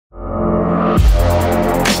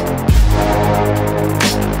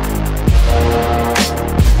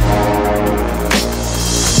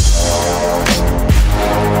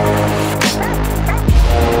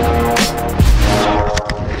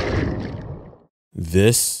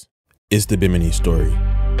This is the Bimini story.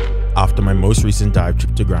 After my most recent dive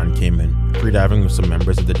trip to Grand Cayman, freediving with some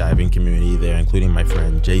members of the diving community there, including my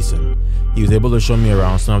friend Jason, he was able to show me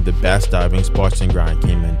around some of the best diving spots in Grand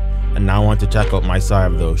Cayman, and now I want to check out my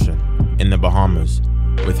side of the ocean, in the Bahamas,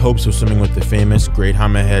 with hopes of swimming with the famous Great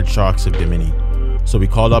Hammerhead Sharks of Bimini. So we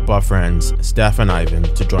called up our friends, Steph and Ivan,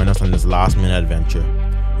 to join us on this last-minute adventure.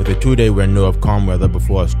 With a 2-day window of calm weather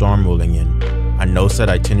before a storm rolling in, and no set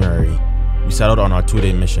itinerary, we set out on our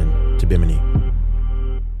 2-day mission to Bimini.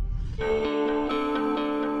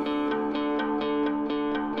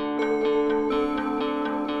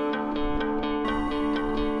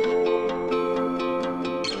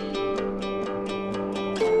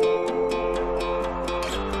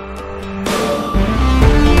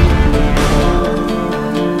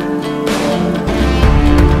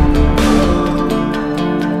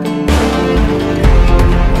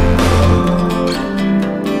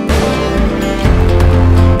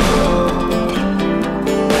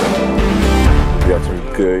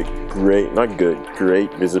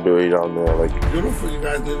 Great visibility down there. Like beautiful. You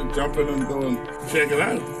guys need to jump in and go and check it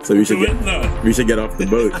out. So we should get off the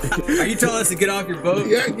boat. Are you telling us to get off your boat?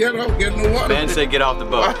 Yeah, get off, get in the water. Ben said get off the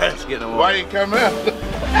boat. Let's get in the water. Why you come out?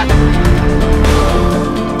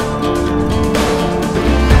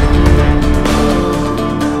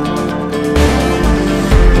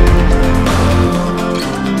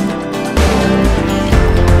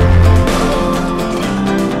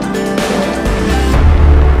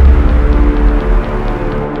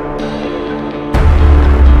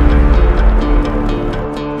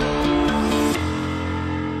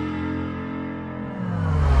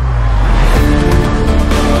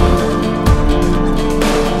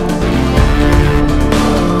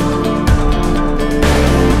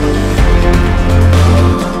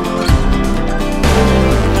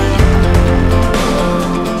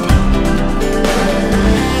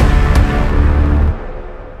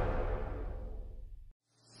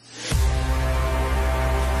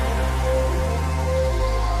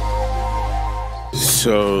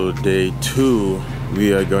 So day 2,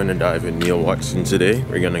 we are going to dive in Neil Watson today.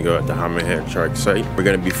 We're going to go at the Hammerhead Shark site. We're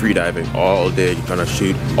going to be free diving all day, gonna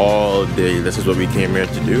shoot all day. This is what we came here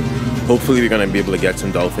to do. Hopefully we're going to be able to get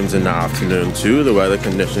some dolphins in the afternoon too. The weather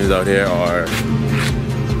conditions out here are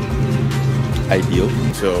ideal.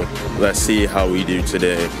 So let's see how we do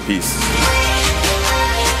today. Peace.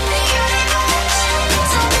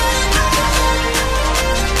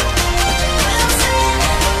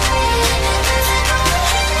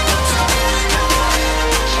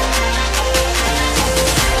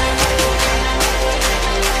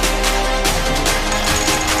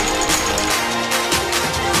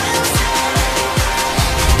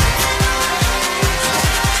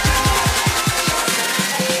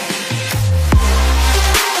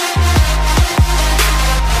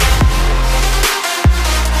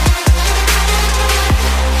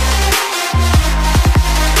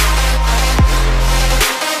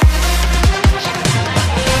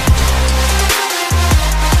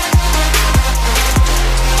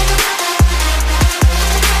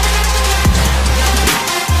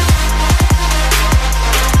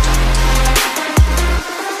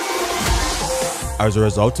 As a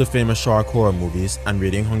result of famous shark horror movies and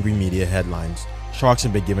rating-hungry media headlines, sharks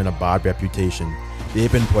have been given a bad reputation.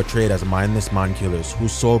 They've been portrayed as mindless man-killers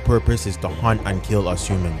whose sole purpose is to hunt and kill us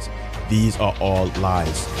humans. These are all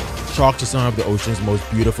lies. Sharks are some of the ocean's most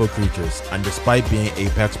beautiful creatures, and despite being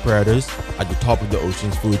apex predators at the top of the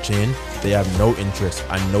ocean's food chain, they have no interest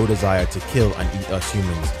and no desire to kill and eat us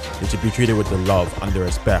humans. They should be treated with the love and the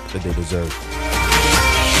respect that they deserve.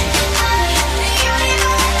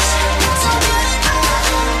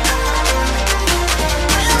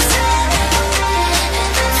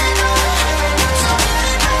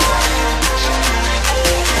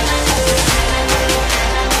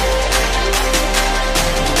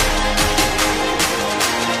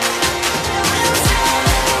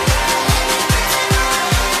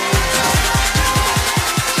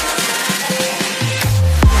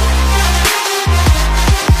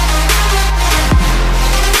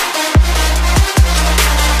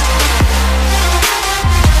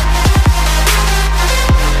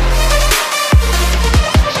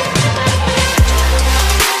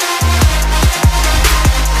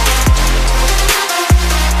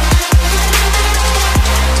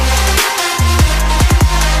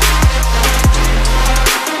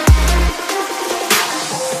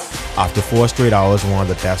 After 4 straight hours and one of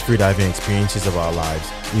the best freediving experiences of our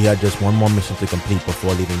lives, we had just one more mission to complete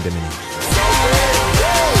before leaving Bimini.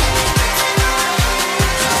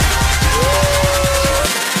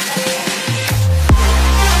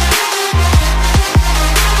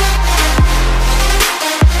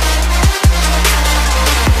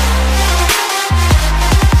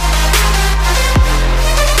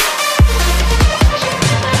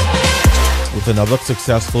 another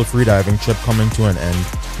successful freediving trip coming to an end,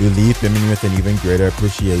 we leave Bimini with an even greater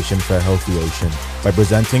appreciation for a healthy ocean. By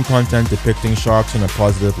presenting content depicting sharks in a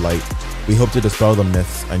positive light, we hope to dispel the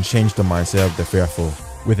myths and change the mindset of the fearful.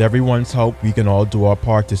 With everyone's help, we can all do our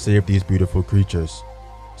part to save these beautiful creatures,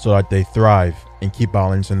 so that they thrive and keep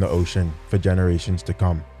balance in the ocean for generations to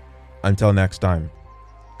come. Until next time,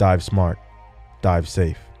 dive smart, dive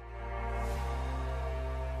safe.